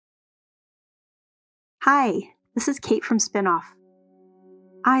Hi, this is Kate from Spinoff.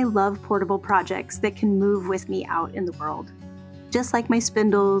 I love portable projects that can move with me out in the world. Just like my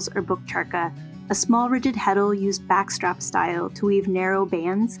spindles or book charka, a small rigid heddle used backstrap style to weave narrow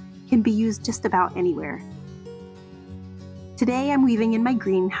bands can be used just about anywhere. Today I'm weaving in my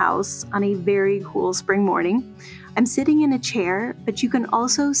greenhouse on a very cool spring morning. I'm sitting in a chair, but you can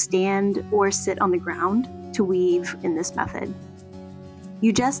also stand or sit on the ground to weave in this method.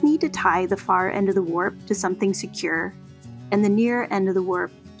 You just need to tie the far end of the warp to something secure and the near end of the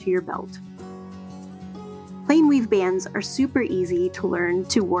warp to your belt. Plain weave bands are super easy to learn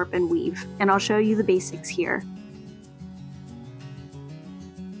to warp and weave, and I'll show you the basics here.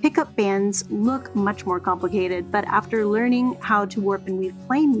 Pickup bands look much more complicated, but after learning how to warp and weave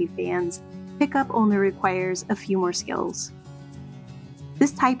plain weave bands, pickup only requires a few more skills.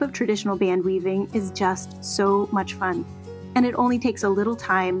 This type of traditional band weaving is just so much fun, and it only takes a little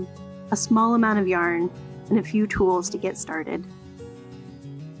time, a small amount of yarn, and a few tools to get started.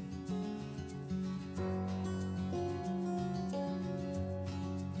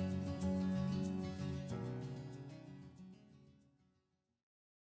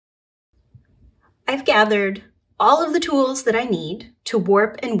 I've gathered all of the tools that I need to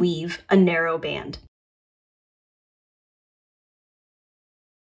warp and weave a narrow band.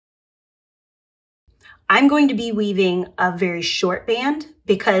 I'm going to be weaving a very short band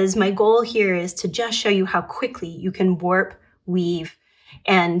because my goal here is to just show you how quickly you can warp, weave,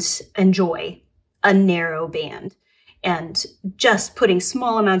 and enjoy a narrow band. And just putting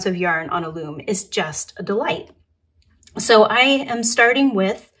small amounts of yarn on a loom is just a delight. So I am starting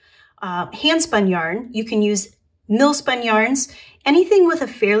with handspun yarn. You can use mill-spun yarns. Anything with a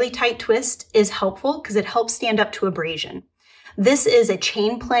fairly tight twist is helpful because it helps stand up to abrasion. This is a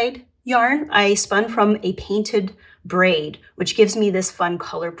chain plaid yarn I spun from a painted braid, which gives me this fun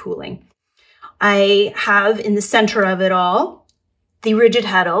color pooling. I have in the center of it all the rigid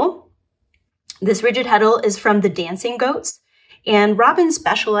heddle. This rigid heddle is from TheDancingGoats, and Robin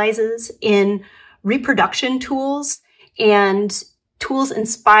specializes in reproduction tools and tools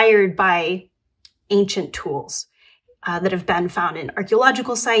inspired by ancient tools that have been found in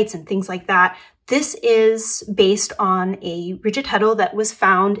archaeological sites and things like that. This is based on a rigid heddle that was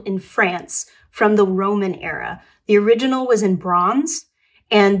found in France from the Roman era. The original was in bronze,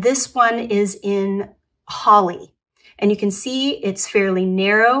 and this one is in holly. And you can see it's fairly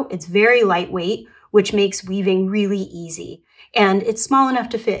narrow, it's very lightweight, which makes weaving really easy. And it's small enough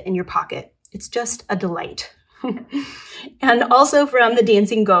to fit in your pocket. It's just a delight. And also from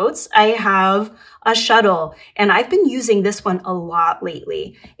TheDancingGoats, I have a shuttle, and I've been using this one a lot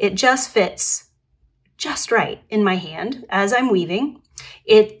lately. It just fits just right in my hand as I'm weaving.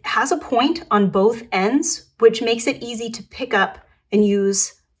 It has a point on both ends, which makes it easy to pick up and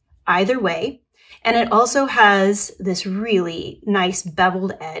use either way. And it also has this really nice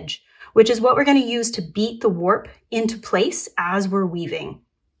beveled edge, which is what we're going to use to beat the warp into place as we're weaving.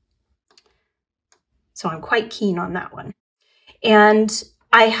 So I'm quite keen on that one. And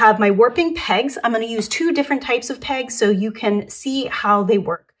I have my warping pegs. I'm going to use two different types of pegs so you can see how they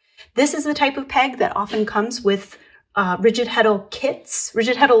work. This is the type of peg that often comes with rigid heddle kits,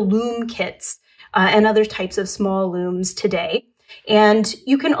 rigid heddle loom kits, and other types of small looms today. And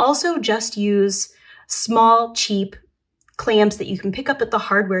you can also just use small, cheap clamps that you can pick up at the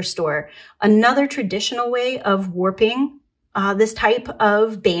hardware store. Another traditional way of warping this type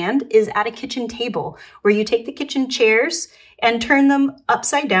of band is at a kitchen table, where you take the kitchen chairs and turn them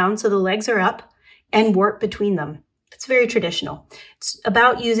upside down so the legs are up and warp between them. It's very traditional. It's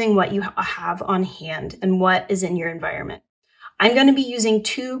about using what you have on hand and what is in your environment. I'm going to be using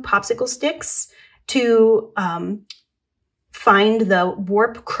two popsicle sticks to find the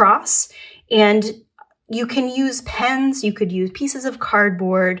warp cross, and you can use pens, you could use pieces of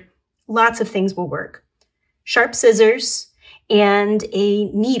cardboard, lots of things will work. Sharp scissors and a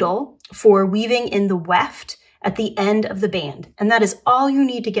needle for weaving in the weft at the end of the band. And that is all you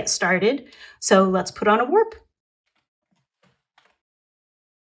need to get started. So let's put on a warp.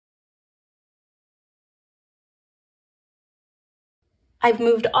 I've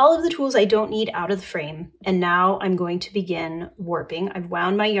moved all of the tools I don't need out of the frame, and now I'm going to begin warping. I've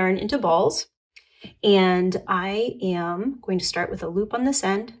wound my yarn into balls, and I am going to start with a loop on this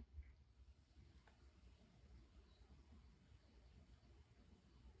end.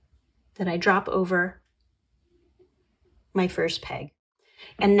 Then I drop over my first peg.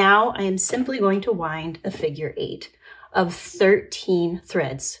 And now I am simply going to wind a figure 8 of 13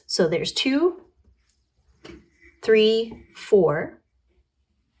 threads. So there's 2, 3, 4,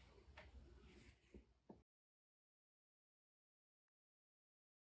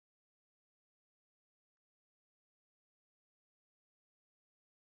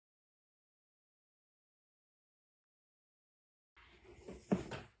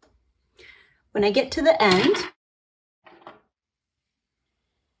 When I get to the end,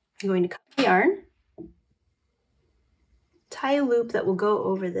 I'm going to cut my yarn, tie a loop that will go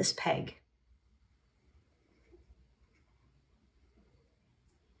over this peg.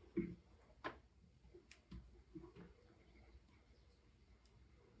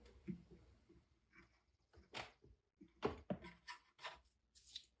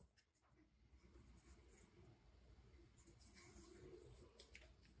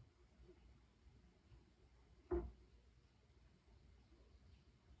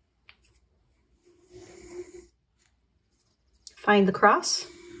 Find the cross.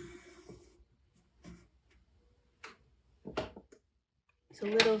 Use a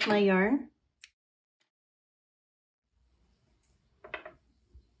little of my yarn.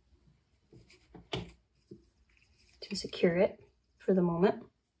 To secure it for the moment.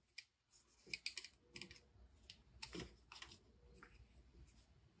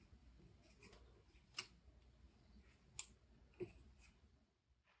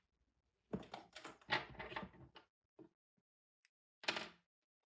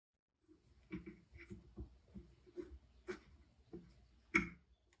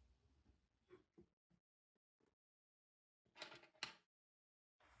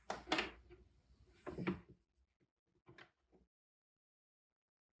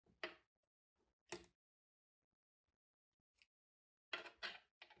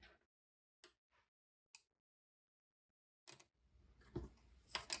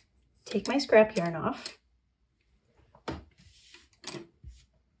 Take my scrap yarn off.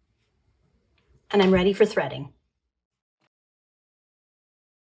 And I'm ready for threading.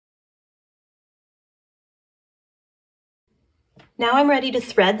 Now I'm ready to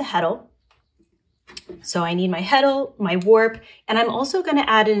thread the heddle. So I need my heddle, my warp, and I'm also going to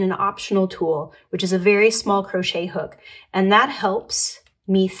add in an optional tool, which is a very small crochet hook. And that helps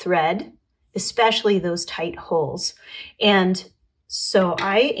me thread, especially those tight holes. And so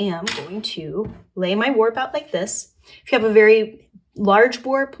I am going to lay my warp out like this. If you have a very large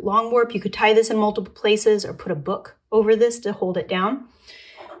warp, long warp, you could tie this in multiple places or put a book over this to hold it down.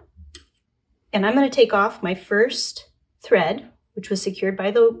 And I'm going to take off my first thread, which was secured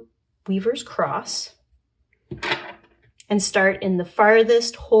by the weaver's cross, and start in the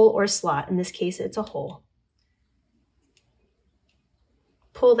farthest hole or slot. In this case, it's a hole.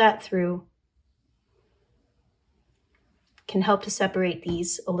 Pull that through. Can help to separate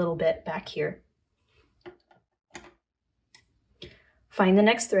these a little bit back here. Find the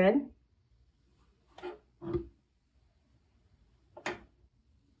next thread.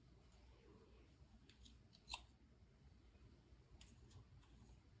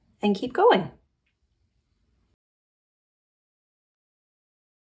 And keep going.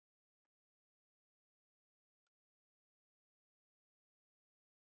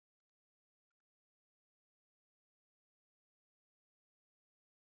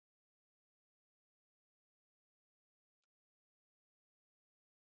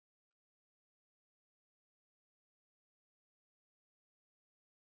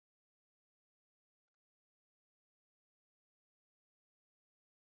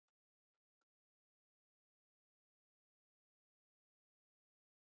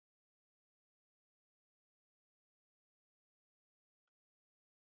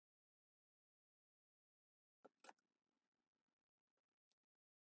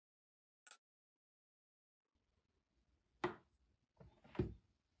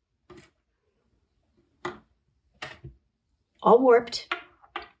 All warped.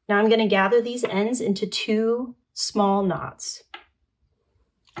 Now I'm going to gather these ends into 2 small knots,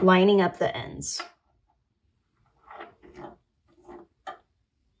 lining up the ends.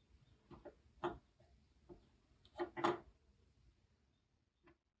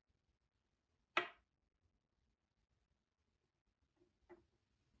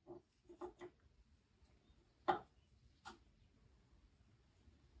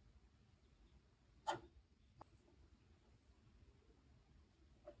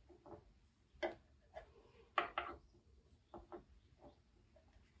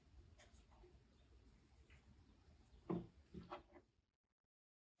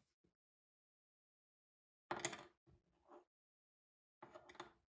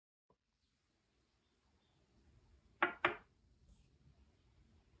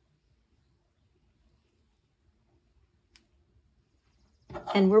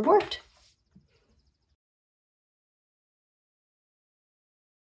 And we're warped.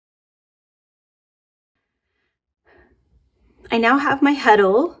 I now have my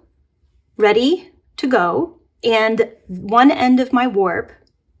heddle ready to go, and one end of my warp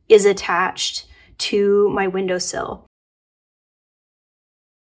is attached to my windowsill.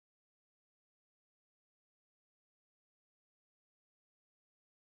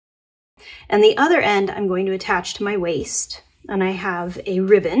 And the other end I'm going to attach to my waist, and I have a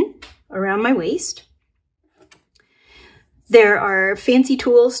ribbon around my waist. There are fancy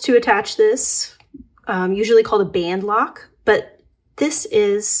tools to attach this, usually called a band lock, but this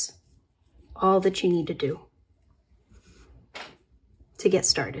is all that you need to do to get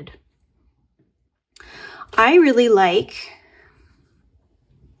started. I really like,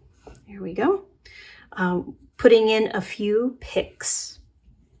 here we go, putting in a few picks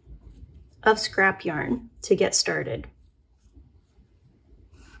of scrap yarn to get started.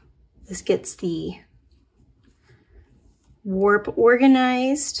 This gets the warp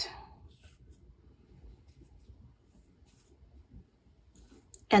organized,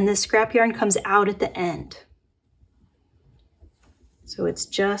 and the scrap yarn comes out at the end. So it's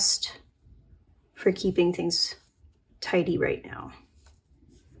just for keeping things tidy right now.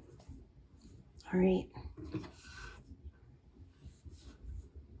 All right.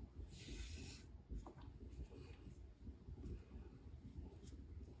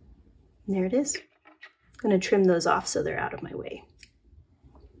 And there it is. I'm going to trim those off so they're out of my way.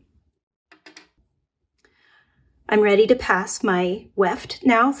 I'm ready to pass my weft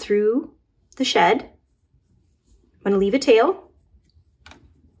now through the shed. I'm going to leave a tail.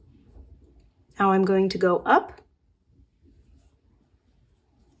 Now I'm going to go up,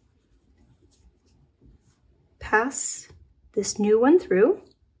 pass this new one through,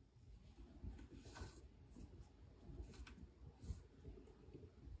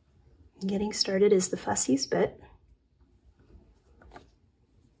 getting started is the fussiest bit.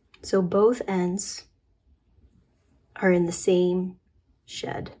 So both ends are in the same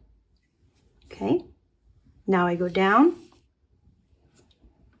shed. Okay, now I go down,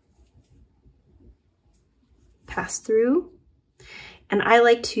 pass through, and I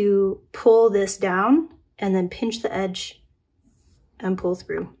like to pull this down and then pinch the edge and pull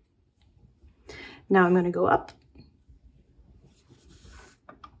through. Now I'm going to go up,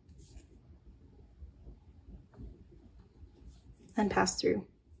 and pass through.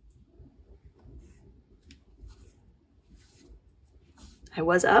 I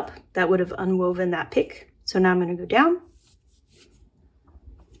was up, that would have unwoven that pick. So now I'm going to go down,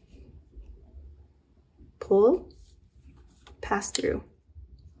 pull, pass through.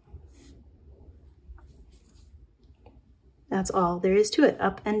 That's all there is to it,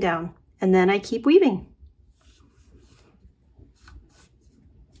 up and down. And then I keep weaving.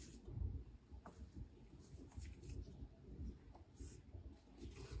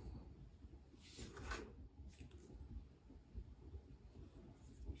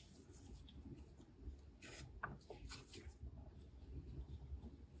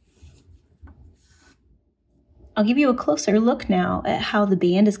 I'll give you a closer look now at how the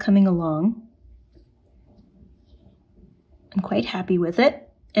band is coming along. I'm quite happy with it.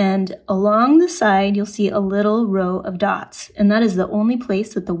 And along the side, you'll see a little row of dots, and that is the only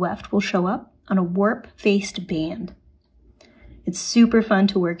place that the weft will show up on a warp-faced band. It's super fun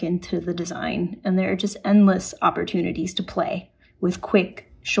to work into the design, and there are just endless opportunities to play with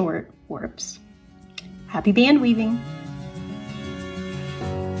quick, short warps. Happy band weaving!